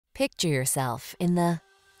Picture yourself in the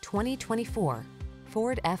 2024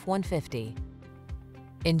 Ford F-150.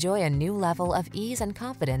 Enjoy a new level of ease and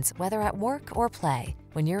confidence whether at work or play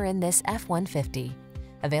when you're in this F-150.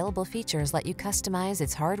 Available features let you customize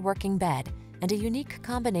its hard-working bed, and a unique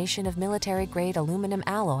combination of military-grade aluminum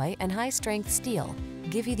alloy and high-strength steel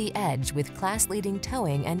give you the edge with class-leading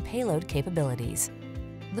towing and payload capabilities.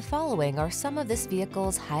 The following are some of this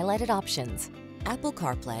vehicle's highlighted options: Apple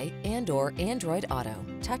CarPlay and/or Android Auto,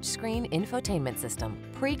 touchscreen infotainment system,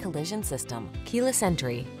 pre-collision system, keyless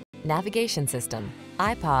entry, navigation system,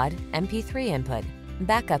 iPod, MP3 input,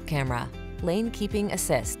 backup camera, lane keeping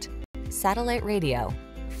assist, satellite radio,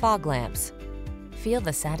 fog lamps. Feel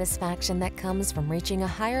the satisfaction that comes from reaching a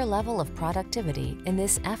higher level of productivity in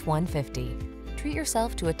this F-150. Treat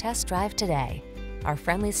yourself to a test drive today. Our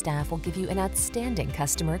friendly staff will give you an outstanding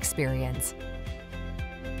customer experience.